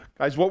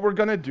Guys, what we're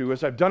going to do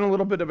is I've done a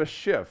little bit of a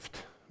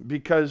shift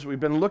because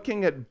we've been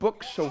looking at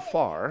books so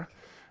far,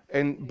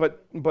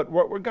 but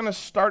what we're going to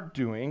start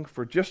doing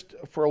for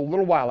a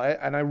little while,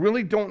 and I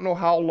really don't know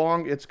how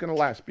long it's going to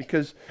last,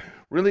 because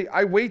really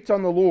I wait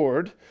on the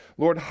Lord.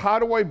 Lord, how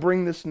do I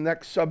bring this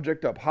next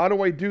subject up? How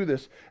do I do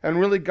this? And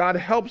really God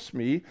helps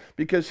me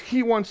because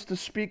He wants to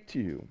speak to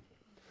you.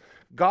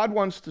 God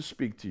wants to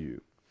speak to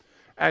you.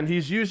 And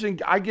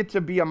I get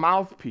to be a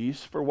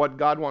mouthpiece for what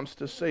God wants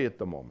to say at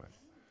the moment.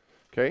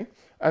 Okay?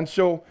 And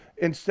so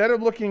instead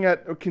of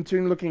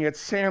continuing looking at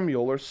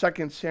Samuel or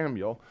 2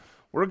 Samuel,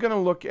 we're going to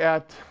look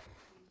at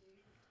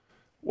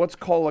what's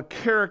called a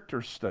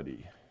character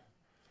study.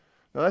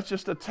 Now that's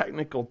just a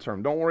technical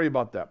term. Don't worry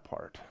about that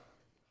part.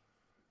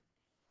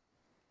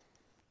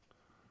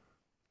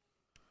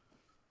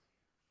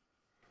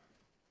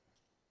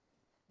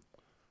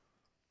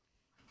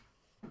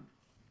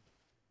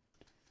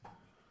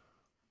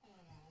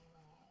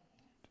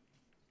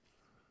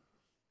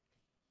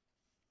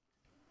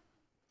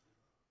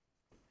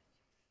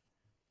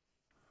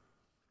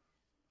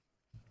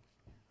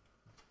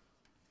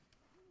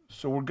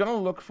 So we're going to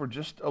look for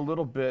just a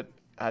little bit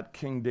at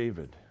King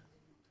David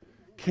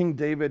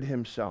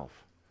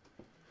himself.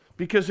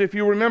 Because if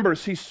you remember,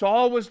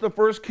 Saul was the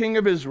first king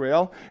of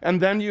Israel,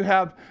 and then you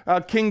have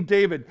King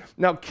David.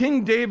 Now,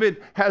 King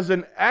David has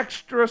an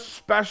extra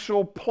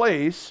special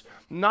place,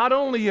 not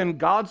only in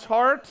God's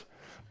heart,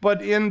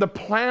 but in the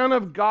plan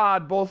of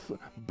God, both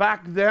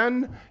back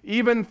then,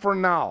 even for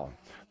now.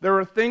 There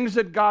are things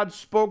that God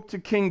spoke to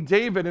King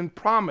David and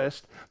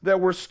promised that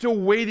we're still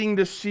waiting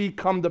to see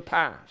come to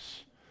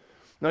pass.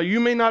 Now,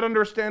 you may not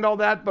understand all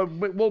that, but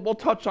we'll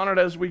touch on it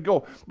as we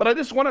go. But I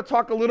just want to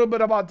talk a little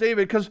bit about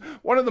David, because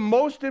one of the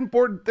most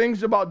important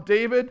things about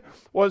David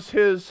was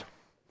his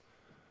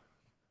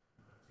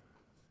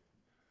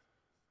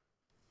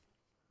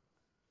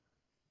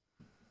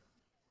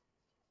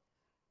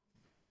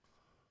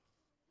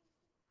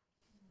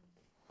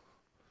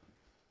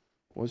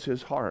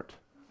heart.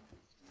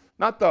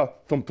 Not the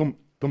thump, thump,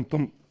 thump,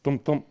 thump,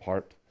 thump, thump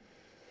heart,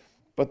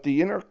 but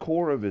the inner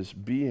core of his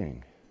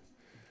being.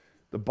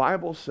 The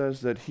Bible says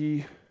that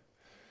he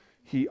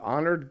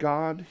honored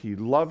God, he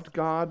loved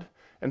God.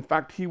 In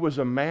fact, he was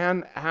a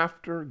man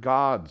after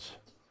God's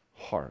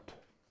heart.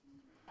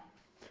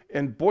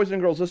 And boys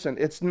and girls, listen,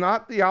 it's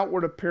not the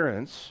outward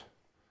appearance,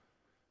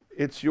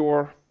 it's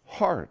your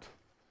heart.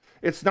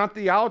 It's not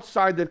the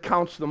outside that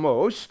counts the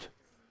most,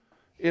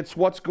 it's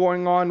what's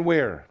going on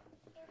where?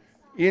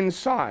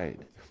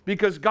 Inside.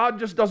 Because God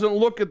just doesn't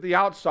look at the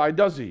outside,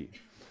 does He?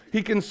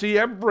 He can see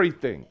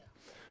everything.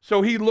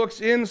 So He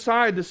looks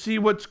inside to see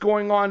what's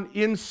going on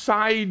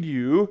inside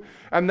you,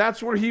 and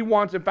that's where He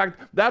wants. In fact,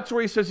 that's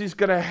where He says He's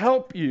going to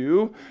help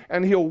you,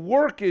 and He'll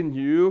work in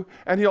you,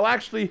 and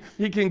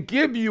He can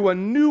give you a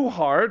new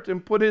heart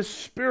and put His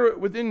Spirit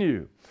within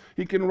you.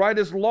 He can write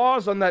His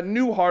laws on that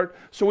new heart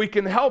so He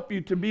can help you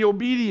to be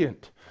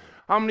obedient.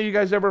 How many of you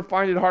guys ever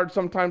find it hard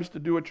sometimes to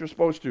do what you're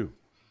supposed to?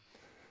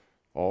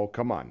 Oh,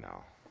 come on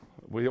now.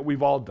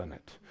 We've all done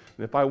it.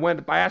 If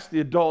I asked the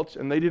adults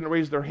and they didn't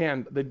raise their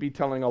hand, they'd be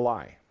telling a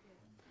lie.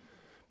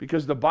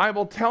 Because the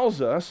Bible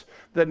tells us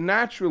that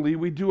naturally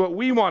we do what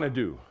we want to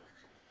do.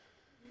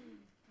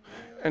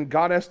 And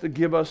God has to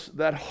give us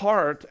that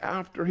heart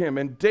after Him.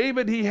 And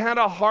David, he had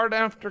a heart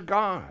after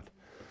God.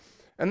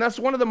 And that's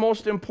one of the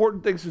most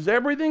important things, is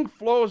everything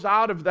flows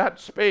out of that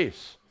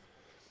space.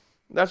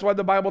 That's why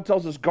the Bible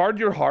tells us, guard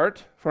your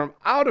heart, from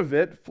out of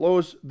it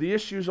flows the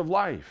issues of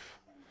life.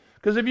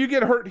 Because if you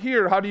get hurt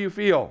here, how do you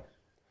feel?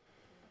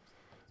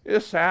 You're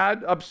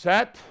sad,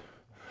 upset.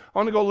 I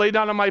want to go lay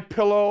down on my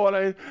pillow and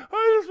I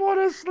just want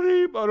to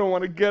sleep. I don't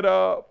want to get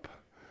up.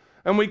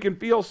 And we can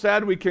feel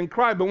sad, we can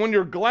cry. But when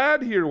you're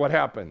glad here, what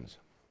happens?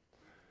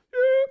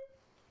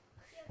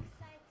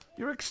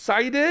 You're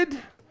excited.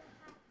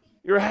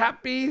 You're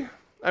happy.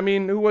 I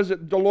mean, who was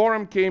it?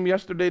 Delorme came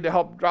yesterday to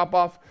help drop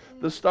off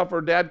the stuff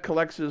her dad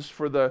collects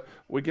for the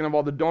weekend of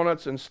all the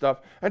donuts and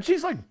stuff. And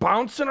she's like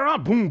bouncing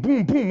around. Boom,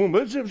 boom, boom, boom.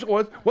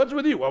 What's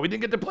with you? Well, we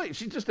didn't get to play.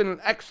 She's just in an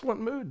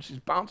excellent mood. She's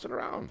bouncing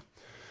around.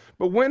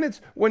 But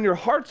when your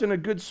heart's in a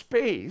good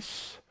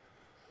space,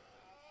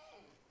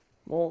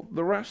 well,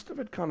 the rest of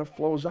it kind of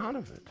flows out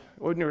of it.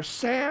 When you're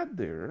sad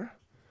there,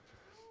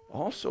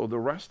 also the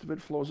rest of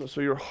it flows out.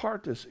 So your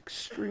heart is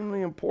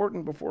extremely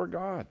important before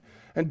God.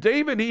 And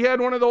David, he had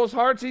one of those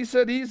hearts. He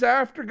said he's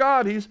after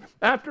God. He's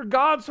after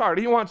God's heart.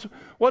 He wants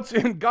what's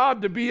in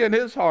God to be in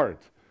his heart.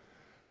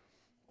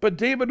 But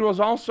David was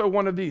also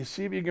one of these.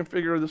 See if you can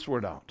figure this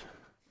word out.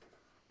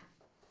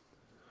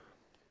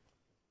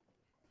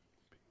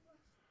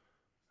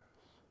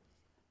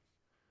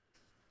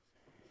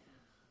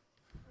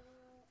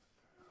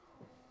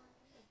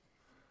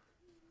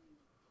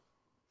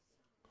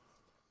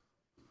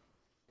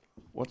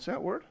 What's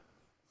that word?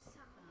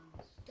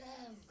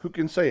 Who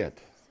can say it?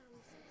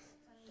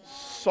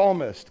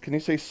 Psalmist. Can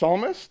you say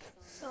psalmist?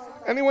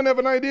 Anyone have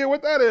an idea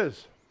what that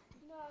is?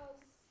 No.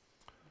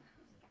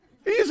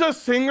 He's a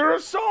singer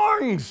of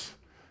songs.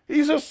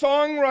 He's a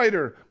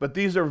songwriter. But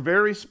these are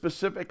very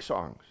specific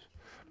songs.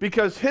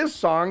 because his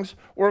songs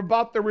were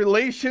about the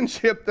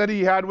relationship that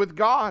he had with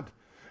God.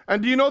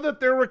 And do you know that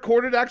they're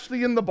recorded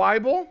actually in the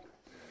Bible?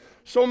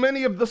 So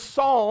many of the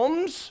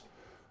Psalms,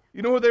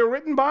 you know who they were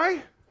written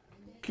by?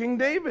 King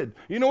David.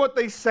 You know what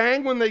they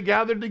sang when they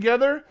gathered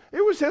together?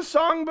 It was his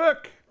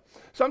songbook.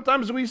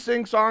 Sometimes we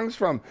sing songs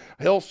from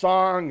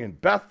Hillsong and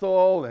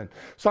Bethel, and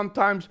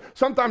sometimes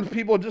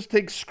people just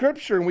take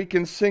scripture and we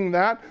can sing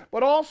that,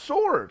 but all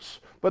sorts.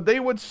 But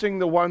they would sing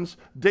the ones,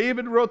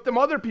 David wrote them,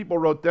 other people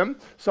wrote them.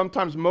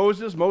 Sometimes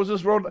Moses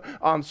wrote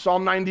on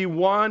Psalm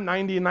 91,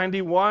 90 and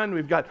 91.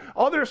 We've got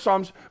other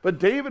Psalms, but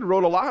David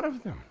wrote a lot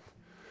of them.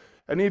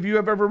 Any of you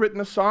have ever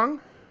written a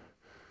song?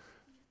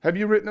 Have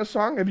you written a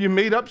song? Have you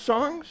made up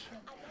songs? I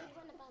made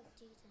one about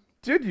Jesus.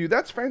 Did you?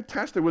 That's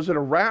fantastic. Was it a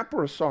rap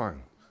or a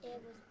song?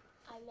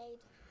 I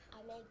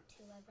made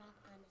two, a rap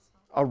and a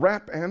song. A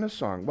rap and a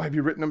song. Well, have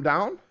you written them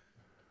down?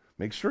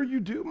 Make sure you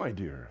do, my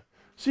dear.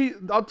 See,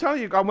 I'll tell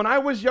you, when I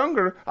was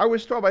younger, I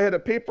was 12, I had a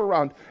paper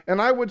round, and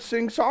I would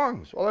sing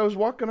songs while I was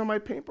walking on my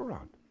paper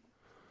round.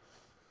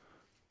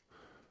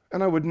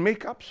 And I would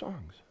make up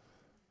songs.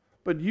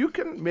 But you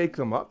can make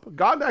them up.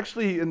 God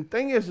actually, and the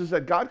thing is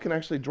that God can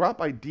actually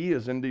drop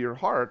ideas into your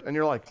heart, and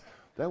you're like,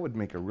 that would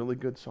make a really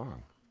good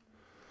song.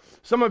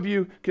 Some of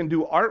you can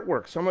do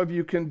artwork. Some of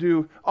you can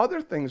do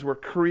other things where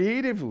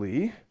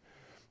creatively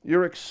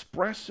you're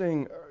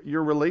expressing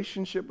your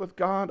relationship with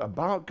God,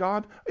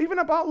 even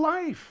about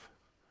life.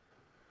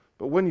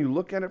 But when you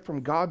look at it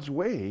from God's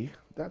way,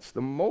 that's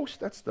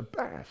the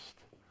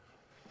best.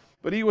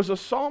 But he was a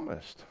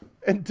psalmist.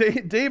 And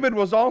David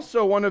was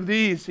also one of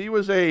these. He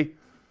was a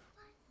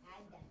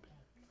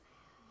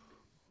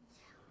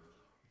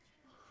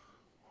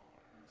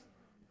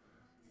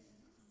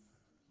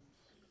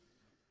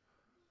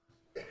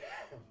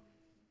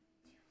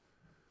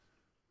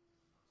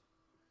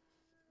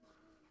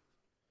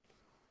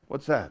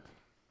What's that?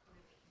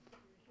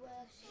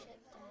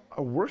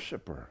 A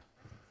worshiper.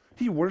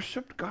 He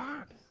worshiped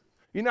God.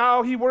 You know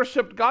how he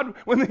worshiped God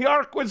when the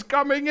ark was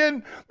coming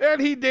in?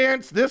 And he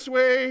danced this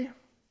way.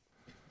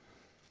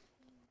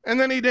 And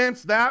then he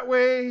danced that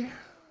way.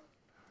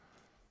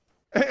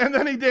 And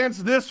then he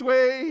danced this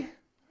way.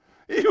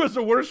 He was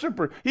a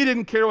worshiper. He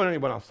didn't care what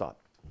anyone else thought.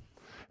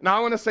 Now I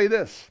want to say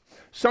this.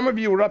 Some of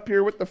you were up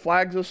here with the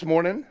flags this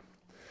morning,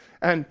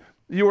 and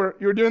you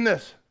were doing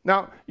this.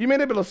 Now, you may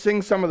not be able to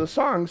sing some of the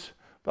songs,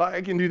 but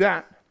I can do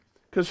that.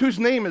 Because whose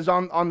name is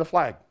on the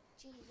flag?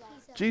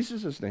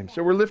 Jesus' name.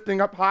 So we're lifting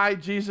up high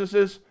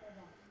Jesus'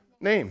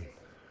 name.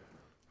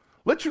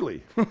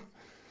 Literally.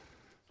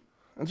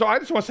 And so I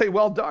just want to say,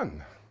 well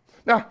done.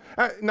 Now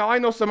I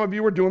know some of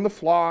you were doing the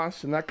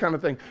floss and that kind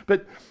of thing.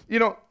 But, you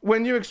know,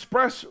 when you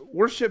express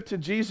worship to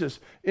Jesus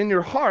in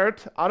your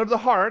heart, out of the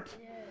heart,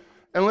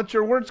 and let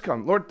your words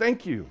come. Lord,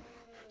 thank you.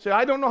 Say,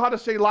 I don't know how to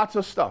say lots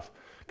of stuff.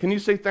 Can you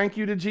say thank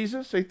you to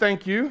Jesus? Say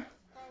thank you,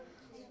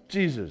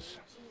 Jesus.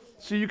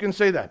 See, you can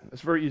say that.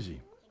 It's very easy.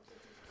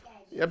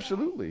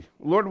 Absolutely.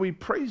 Lord, we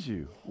praise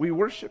you. We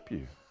worship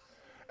you.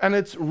 And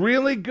it's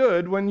really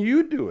good when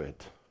you do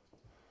it.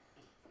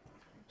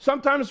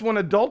 Sometimes when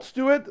adults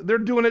do it, they're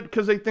doing it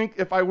because they think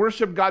if I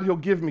worship God, he'll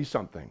give me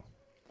something.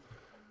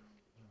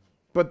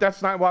 But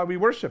that's not why we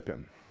worship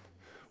him.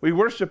 We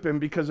worship him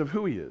because of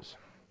who he is.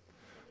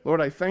 Lord,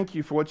 I thank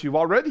you for what you've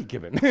already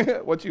given,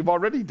 what you've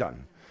already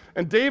done.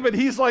 And David,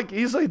 he's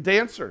a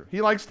dancer. He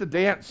likes to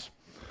dance.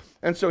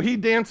 And so he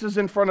dances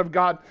in front of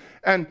God.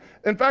 And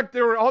in fact,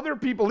 there were other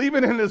people,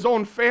 even in his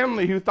own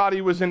family, who thought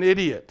he was an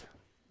idiot.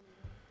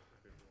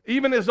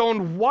 Even his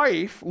own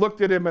wife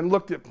looked at him and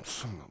looked at,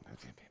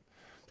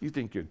 you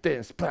think you're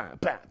this, bah,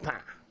 bah,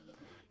 bah.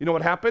 You know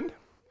what happened?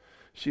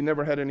 She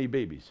never had any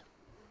babies.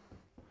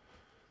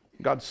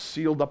 God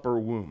sealed up her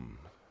womb.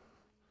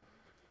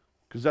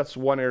 Because that's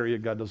one area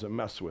God doesn't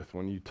mess with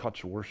when you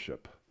touch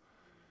worship.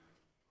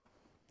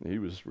 He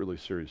was really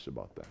serious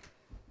about that.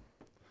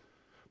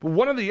 But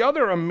one of the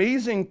other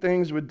amazing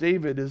things with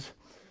David is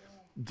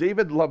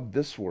David loved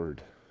this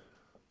word.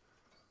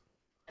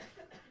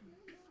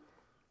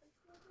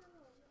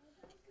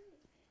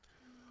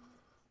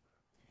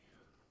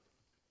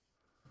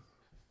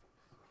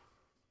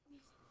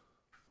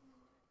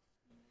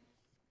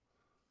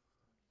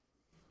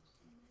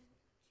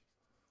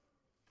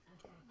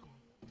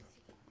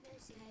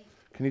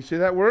 Can you say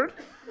that word?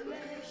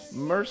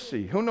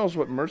 Mercy. Who knows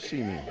what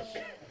mercy means?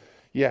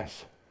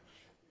 Yes.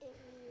 It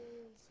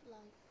means like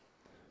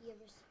you're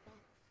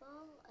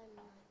respectful and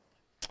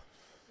like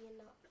you're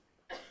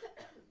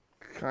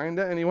not.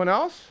 Kinda. Anyone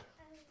else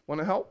want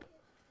to help?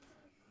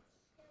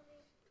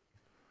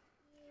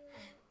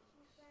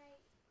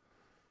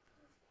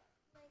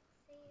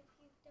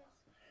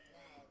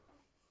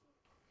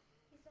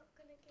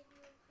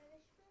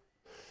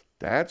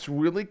 That's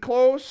really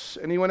close.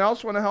 Anyone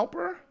else want to help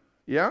her?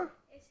 Yeah?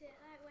 Is it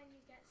like when you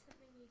get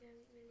something you don't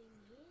really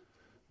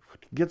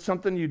need? Get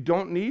something you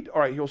don't need? All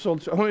right, so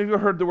how many of you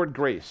heard the word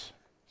grace?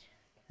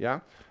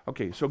 Yeah?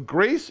 Okay, so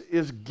grace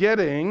is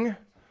getting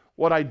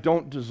what I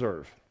don't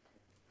deserve.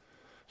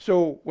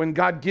 So when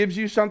God gives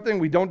you something,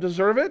 we don't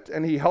deserve it,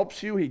 and he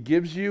helps you, he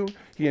gives you,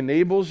 he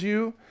enables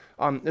you.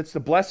 It's the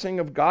blessing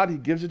of God. He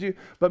gives it to you.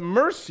 But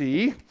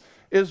mercy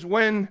is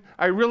when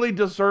I really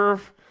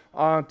deserve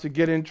to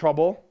get in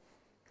trouble,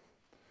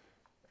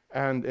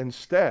 and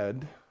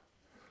instead,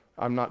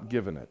 I'm not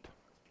given it.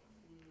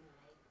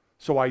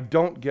 So I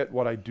don't get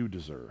what I do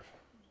deserve.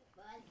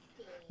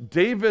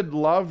 David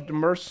loved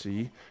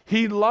mercy.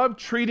 He loved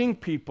treating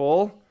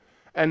people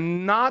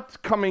and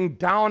not coming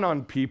down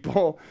on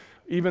people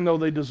even though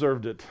they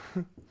deserved it.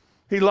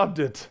 He loved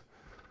it.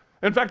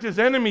 In fact, his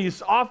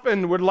enemies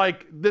often were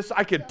like, this,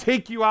 I could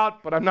take you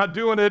out, but I'm not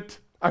doing it.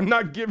 I'm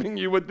not giving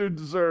you what you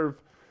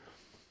deserve.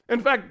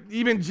 In fact,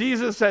 even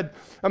Jesus said,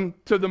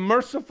 to the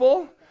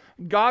merciful,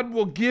 God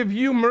will give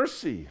you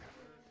mercy.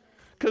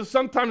 Because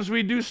sometimes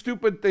we do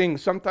stupid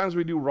things. Sometimes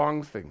we do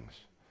wrong things.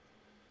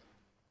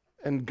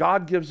 And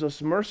God gives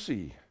us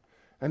mercy.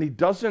 And he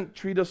doesn't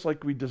treat us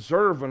like we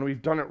deserve when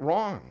we've done it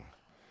wrong.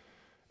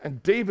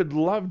 And David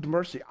loved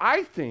mercy.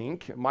 I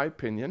think, in my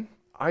opinion,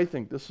 I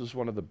think this is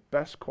one of the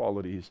best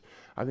qualities.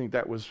 I think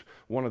that was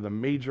one of the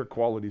major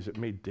qualities that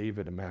made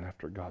David a man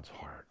after God's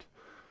heart.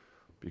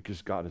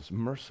 Because God is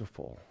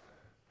merciful.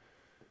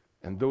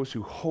 And those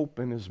who hope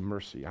in his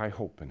mercy, I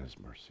hope in his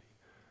mercy.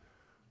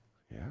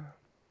 Yeah?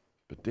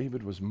 But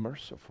David was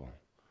merciful.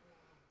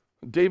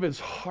 David's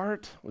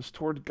heart was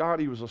toward God.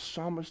 He was a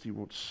psalmist. He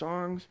wrote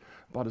songs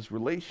about his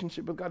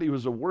relationship with God. He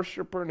was a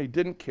worshiper, and he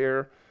didn't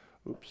care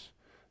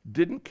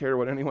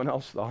what anyone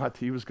else thought.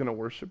 He was going to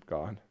worship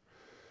God.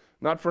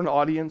 Not for an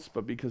audience,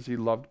 but because he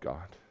loved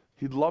God.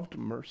 He loved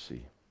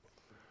mercy.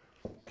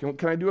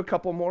 Can I do a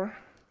couple more?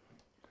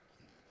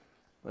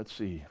 Let's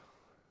see.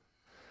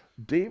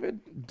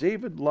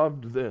 David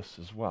loved this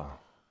as well.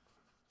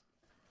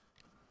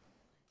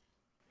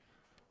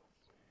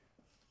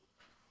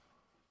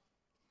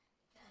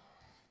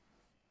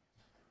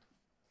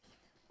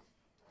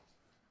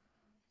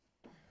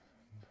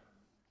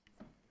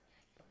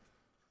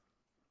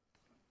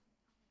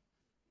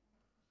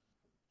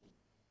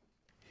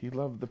 He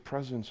loved the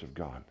presence of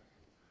God.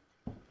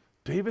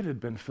 David had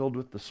been filled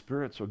with the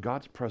Spirit, so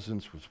God's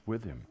presence was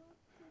with him.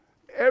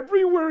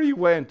 Everywhere he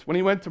went, when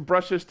he went to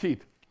brush his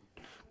teeth,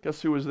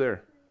 guess who was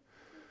there?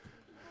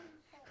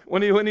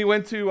 When he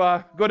went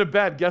to go to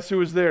bed, guess who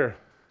was there?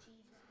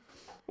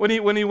 When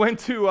he went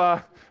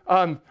to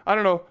he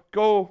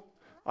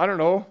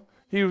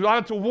was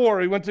on to war.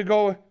 He went to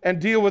go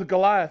and deal with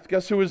Goliath.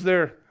 Guess who was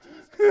there?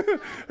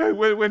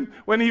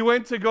 when he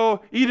went to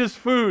go eat his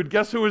food,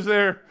 guess who was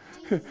there?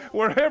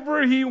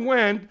 Wherever he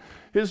went,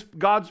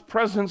 God's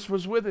presence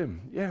was with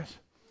him. Yes.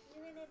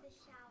 Even in the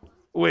shower.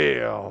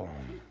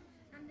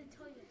 And the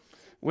toilet.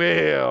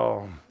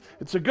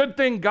 It's a good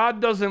thing God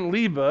doesn't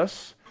leave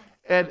us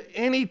at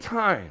any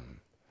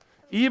time.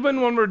 Even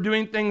when we're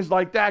doing things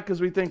like that,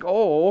 because we think,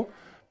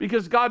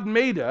 because God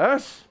made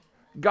us,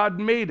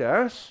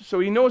 so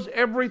he knows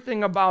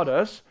everything about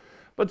us.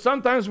 But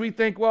sometimes we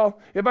think, well,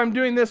 if I'm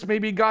doing this,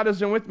 maybe God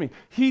isn't with me.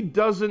 He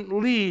doesn't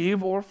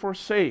leave or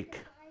forsake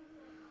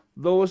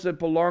those that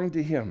belong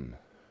to him.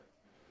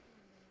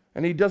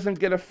 And he doesn't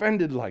get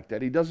offended like that.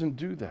 He doesn't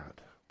do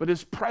that. But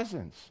his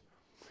presence.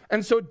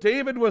 And so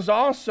David was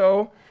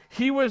also,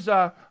 he was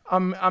a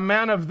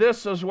man of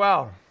this as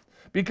well.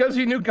 Because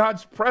he knew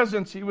God's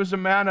presence, he was a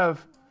man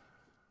of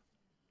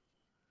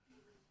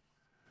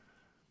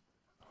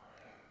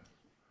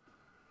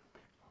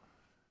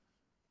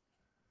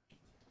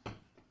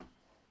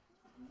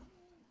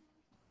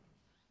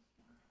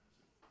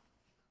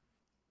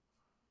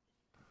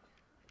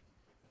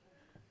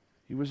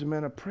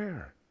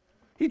prayer.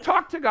 He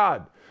talked to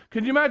God.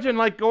 Could you imagine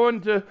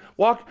going to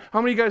walk? How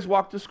many of you guys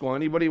walk to school?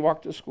 Anybody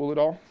walk to school at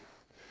all?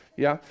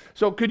 Yeah.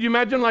 So could you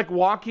imagine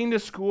walking to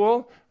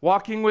school,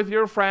 walking with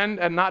your friend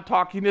and not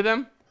talking to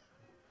them?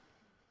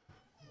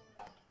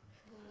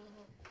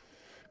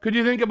 Could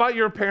you think about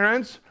your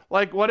parents?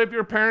 What if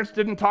your parents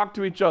didn't talk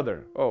to each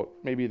other? Oh,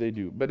 maybe they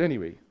do. But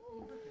anyway.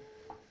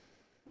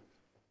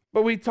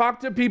 But we talk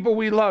to people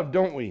we love,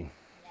 don't we?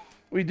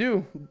 We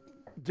do.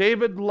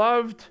 David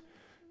loved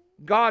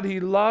God. He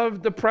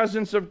loved the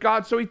presence of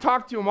God, so he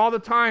talked to him all the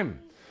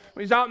time.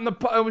 When he's out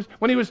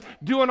when he was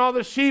doing all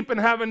the sheep and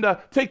having to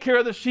take care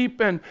of the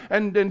sheep and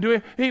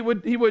doing, he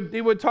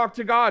would talk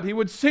to God. He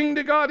would sing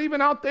to God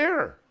even out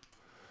there,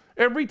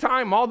 every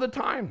time, all the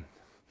time.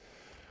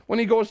 When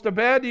he goes to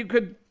bed, he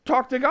could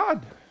talk to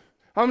God.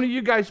 How many of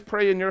you guys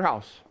pray in your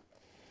house?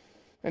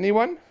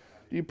 Anyone?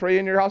 Do you pray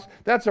in your house?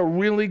 That's a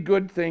really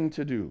good thing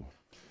to do.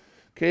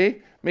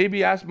 Okay?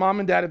 Maybe ask mom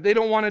and dad. If they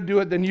don't want to do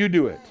it, then you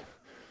do it.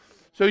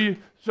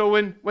 So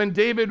when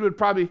David would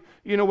probably,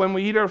 when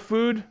we eat our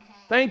food,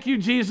 thank you,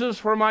 Jesus,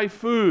 for my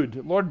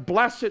food. Lord,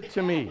 bless it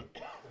to me.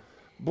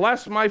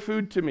 Bless my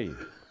food to me.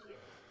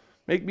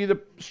 Make me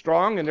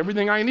strong and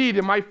everything I need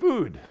in my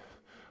food.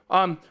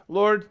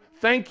 Lord,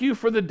 thank you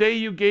for the day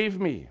you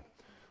gave me.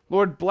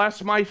 Lord,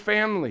 bless my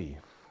family.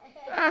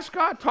 Ask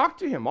God, talk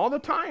to him all the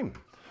time.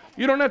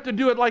 You don't have to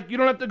do it you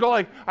don't have to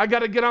go I got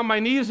to get on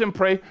my knees and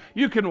pray.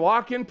 You can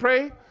walk and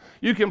pray.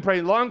 You can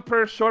pray long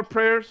prayers, short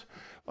prayers.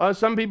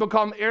 Some people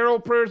call them arrow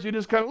prayers. You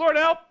just kind of, Lord,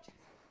 help.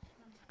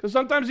 Because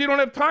sometimes you don't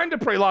have time to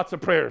pray lots of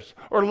prayers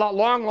or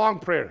long, long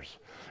prayers.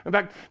 In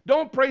fact,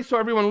 don't pray so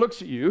everyone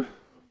looks at you.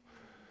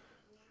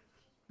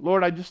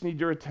 Lord, I just need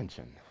your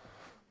attention.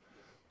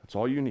 That's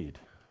all you need.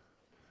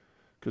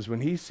 Because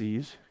when he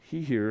sees,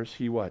 he hears,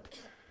 he what?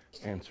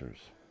 Answers.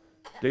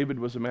 David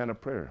was a man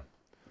of prayer.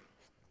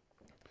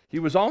 He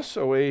was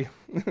also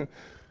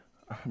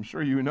I'm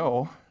sure you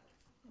know,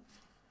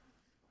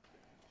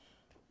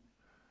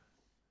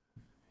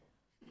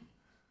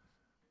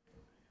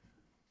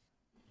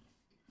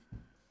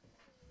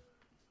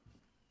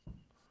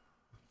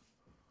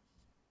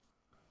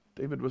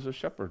 David was a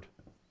shepherd.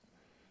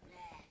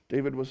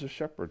 David was a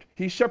shepherd.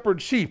 He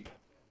shepherded sheep.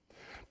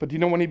 But do you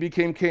know when he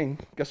became king,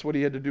 guess what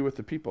he had to do with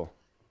the people?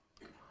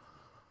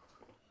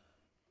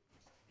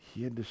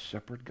 He had to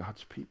shepherd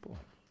God's people.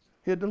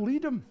 He had to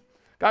lead them.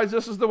 Guys,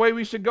 this is the way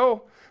we should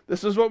go.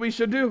 This is what we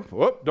should do.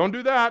 Whoop, don't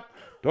do that.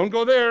 Don't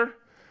go there.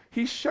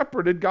 He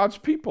shepherded God's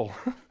people.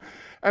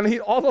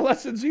 And all the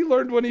lessons he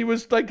learned when he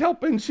was like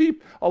helping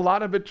sheep, a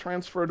lot of it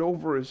transferred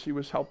over as he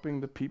was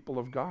helping the people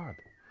of God.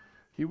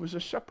 He was a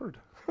shepherd.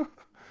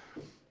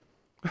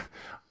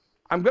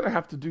 I'm going to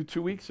have to do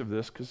 2 weeks of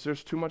this because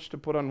there's too much to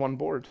put on one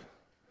board.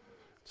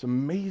 It's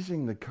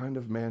amazing the kind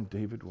of man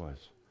David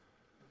was.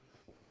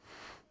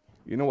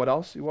 You know what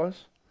else he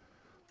was?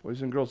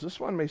 Boys and girls, this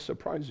one may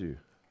surprise you.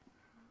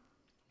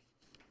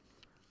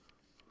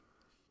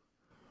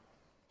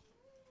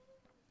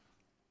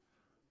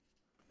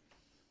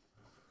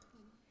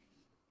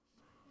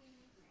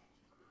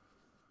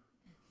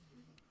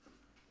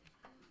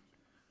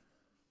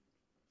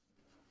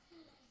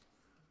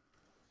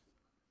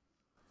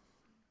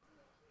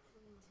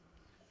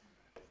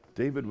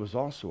 David was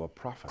also a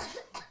prophet.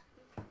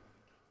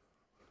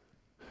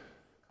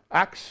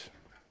 Acts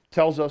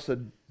tells us that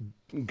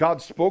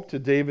God spoke to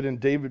David and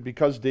David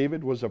because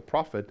David was a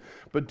prophet.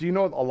 But do you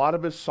know a lot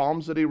of his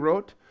psalms that he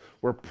wrote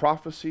were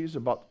prophecies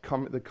about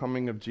the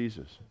coming of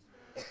Jesus,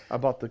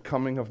 about the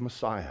coming of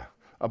Messiah,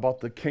 about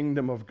the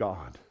kingdom of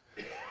God.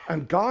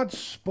 And God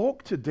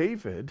spoke to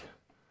David.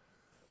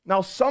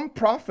 Now some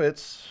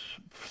prophets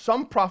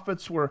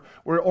were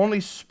only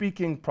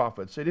speaking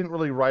prophets. They didn't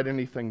really write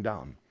anything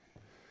down.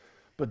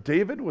 But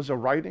David was a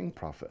writing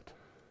prophet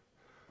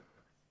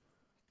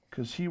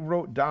because he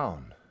wrote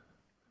down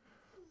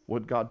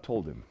what God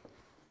told him,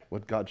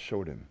 what God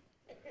showed him.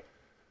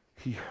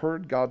 He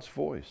heard God's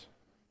voice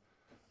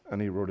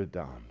and he wrote it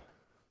down.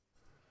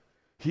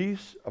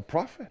 He's a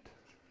prophet.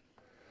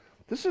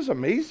 This is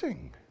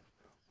amazing.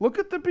 Look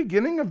at the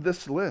beginning of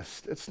this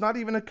list. It's not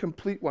even a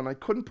complete one. I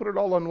couldn't put it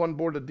all on one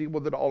board to deal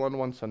with it all on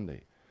one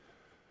Sunday.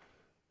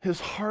 His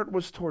heart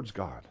was towards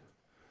God.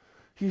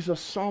 He's a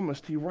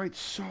psalmist. He writes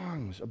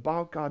songs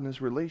about God and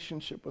his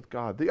relationship with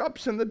God, the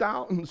ups and the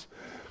downs.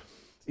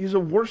 He's a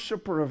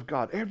worshiper of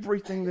God.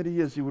 Everything that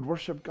he is, he would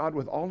worship God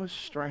with all his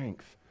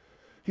strength.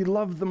 He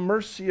loved the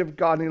mercy of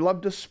God, and he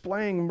loved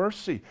displaying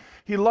mercy.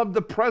 He loved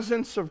the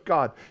presence of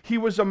God. He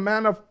was a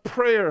man of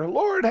prayer.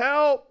 Lord,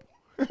 help!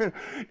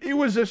 He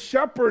was a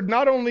shepherd,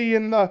 not only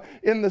in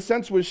the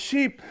sense with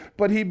sheep,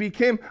 but he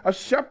became a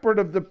shepherd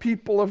of the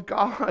people of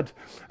God.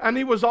 And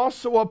he was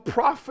also a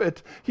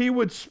prophet. He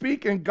would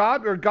speak, and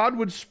God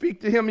would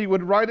speak to him. He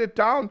would write it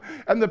down,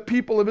 and the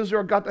people of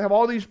Israel got to have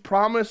all these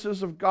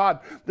promises of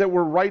God that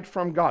were right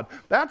from God.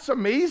 That's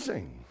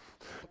amazing.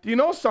 Do you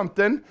know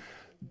something?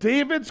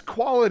 David's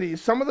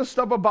qualities, some of the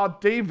stuff about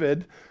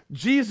David,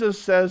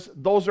 Jesus says,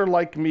 those are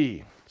like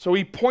me. So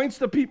he points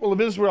the people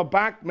of Israel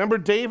back. Remember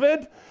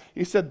David?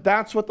 He said,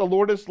 that's what the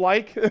Lord is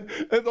like.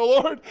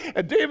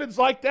 And David's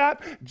like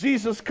that.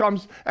 Jesus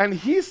comes and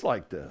he's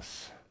like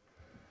this.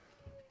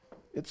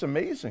 It's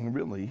amazing,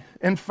 really.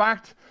 In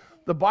fact,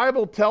 the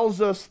Bible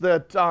tells us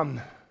that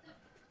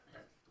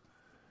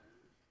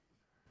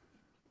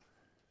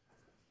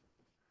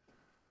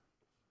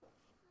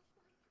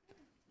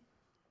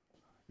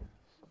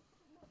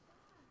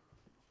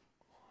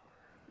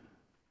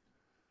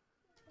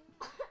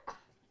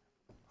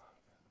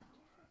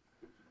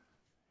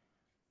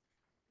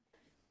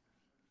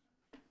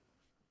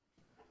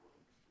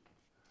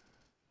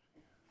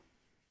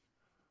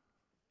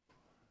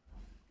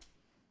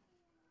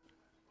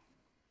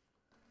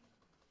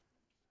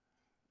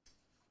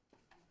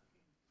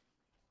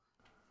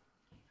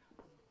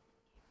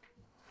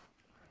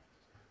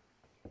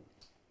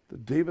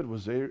David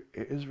was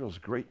Israel's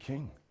great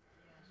king.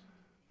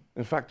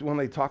 In fact, when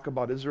they talk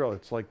about Israel,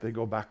 it's like they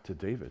go back to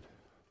David.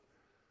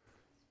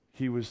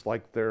 He was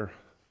like their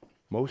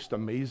most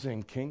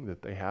amazing king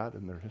that they had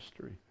in their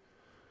history.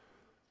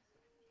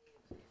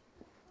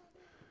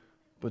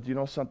 But you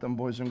know something,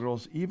 boys and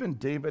girls? Even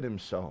David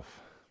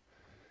himself,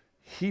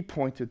 he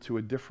pointed to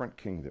a different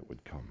king that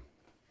would come.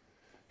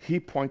 He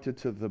pointed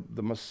to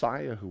the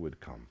Messiah who would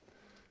come,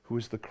 who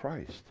is the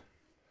Christ.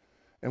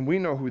 And we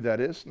know who that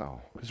is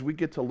now because we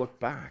get to look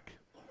back.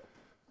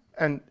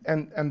 And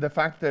the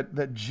fact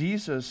that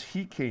Jesus,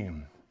 he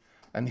came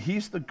And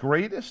he's the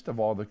greatest of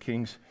all the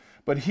kings.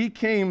 But he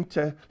came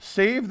to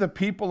save the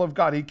people of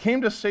God. He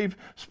came to save,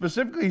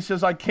 specifically, he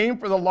says, I came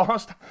for the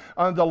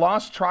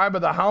lost tribe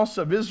of the house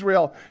of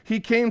Israel. He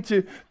came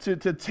to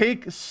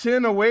take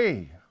sin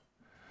away.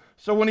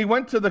 So when he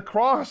went to the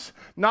cross,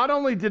 not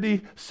only did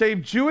he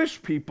save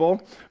Jewish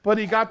people, but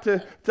he got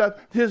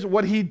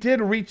what he did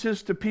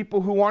reaches to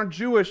people who aren't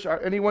Jewish.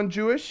 Anyone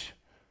Jewish?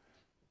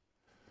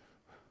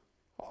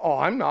 Oh,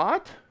 I'm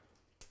not.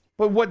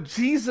 But what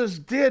Jesus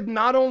did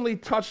not only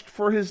touched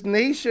for his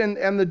nation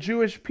and the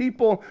Jewish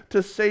people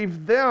to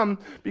save them,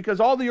 because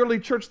all the early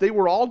church, they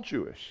were all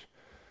Jewish.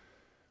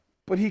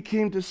 But he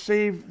came to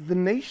save the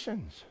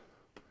nations.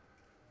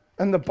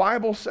 And the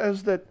Bible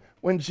says that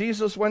when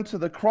Jesus went to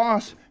the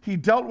cross, he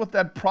dealt with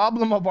that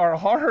problem of our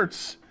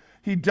hearts.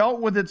 He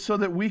dealt with it so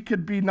that we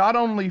could be not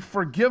only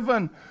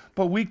forgiven,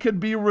 but we could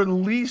be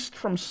released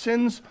from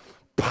sin's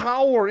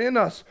power in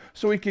us,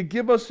 so he could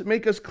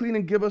make us clean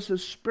and give us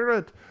his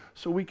Spirit,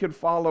 so we could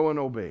follow and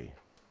obey.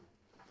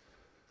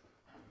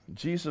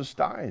 Jesus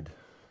died.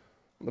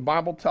 The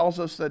Bible tells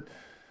us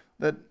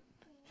that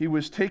he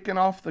was taken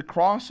off the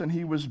cross and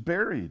he was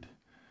buried.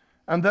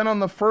 And then on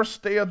the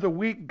first day of the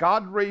week,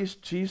 God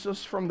raised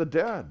Jesus from the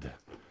dead.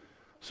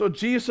 So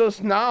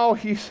Jesus now,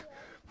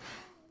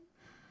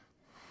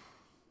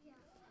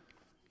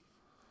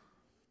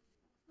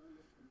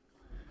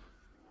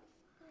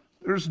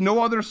 there's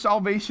no other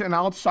salvation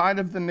outside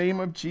of the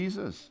name of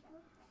Jesus.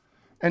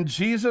 And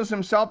Jesus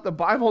himself, the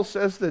Bible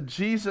says that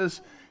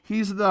Jesus,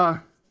 he's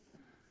the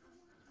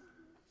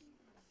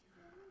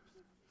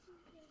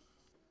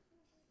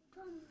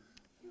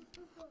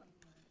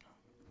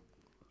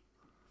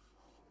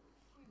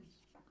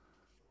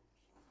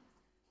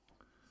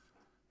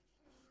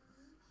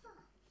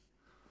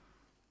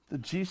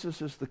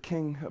Jesus is the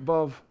king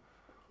above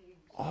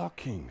all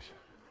kings.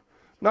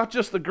 Not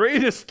just the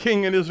greatest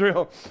king in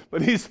Israel,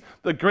 but he's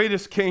the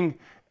greatest king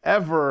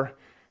ever,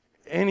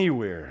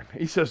 anywhere.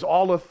 He says,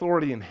 all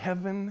authority in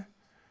heaven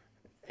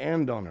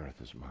and on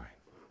earth is mine.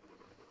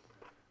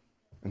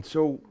 And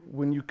so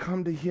when you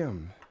come to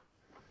him,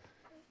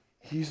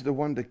 he's the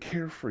one to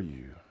care for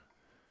you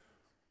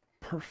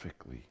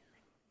perfectly,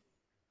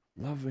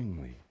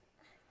 lovingly.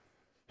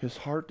 His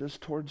heart is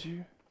towards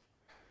you.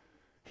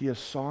 He has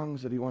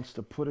songs that he wants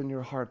to put in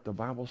your heart. The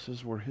Bible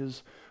says we're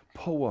his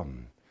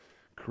poem,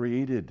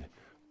 created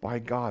by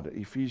God,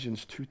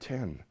 Ephesians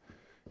 2:10.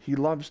 He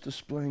loves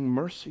displaying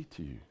mercy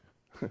to you.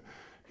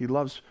 He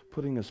loves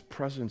putting his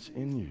presence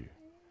in you.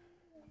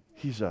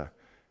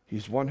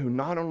 He's one who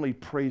not only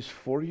prays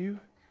for you,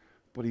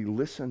 but he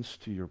listens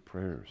to your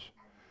prayers.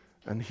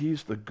 And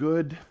he's the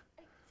good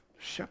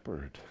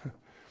shepherd.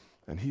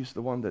 And he's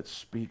the one that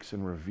speaks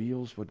and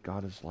reveals what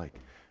God is like.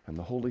 And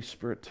the Holy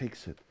Spirit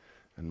takes it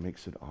and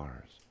makes it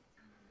ours.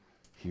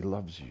 He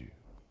loves you.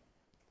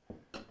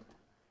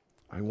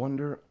 I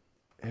wonder,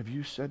 have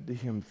you said to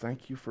him,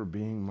 thank you for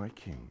being my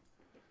King.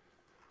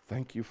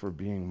 Thank you for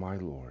being my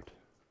Lord.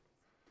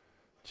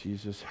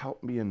 Jesus,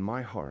 help me in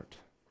my heart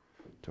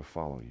to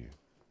follow you.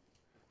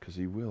 Because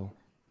he will.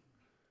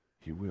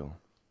 He will.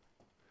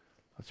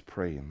 Let's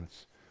pray and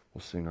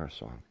we'll sing our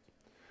song.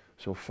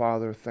 So,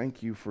 Father,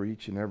 thank you for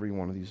each and every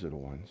one of these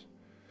little ones.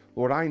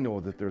 Lord, I know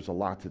that there's a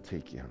lot to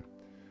take in.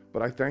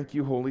 But I thank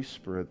you, Holy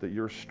Spirit, that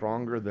you're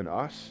stronger than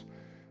us,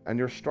 and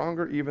you're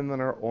stronger even than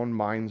our own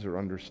minds or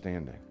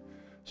understanding.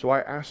 So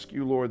I ask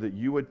you, Lord, that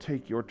you would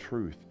take your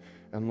truth,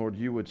 and Lord,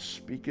 you would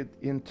speak it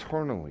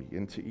internally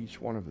into each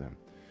one of them,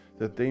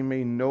 that they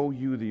may know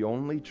you, the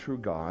only true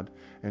God,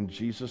 and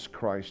Jesus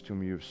Christ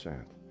whom you have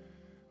sent.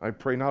 I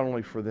pray not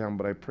only for them,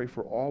 but I pray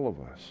for all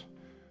of us,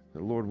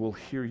 that, Lord, we'll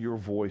hear your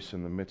voice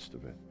in the midst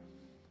of it.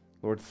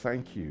 Lord,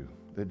 thank you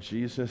that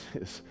Jesus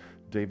is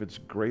David's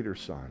greater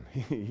son.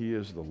 He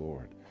is the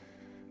Lord.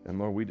 And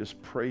Lord, we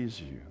just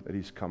praise you that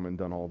he's come and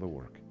done all the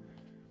work.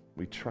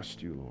 We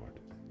trust you, Lord.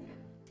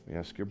 We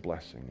ask your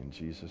blessing in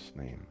Jesus'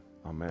 name.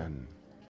 Amen.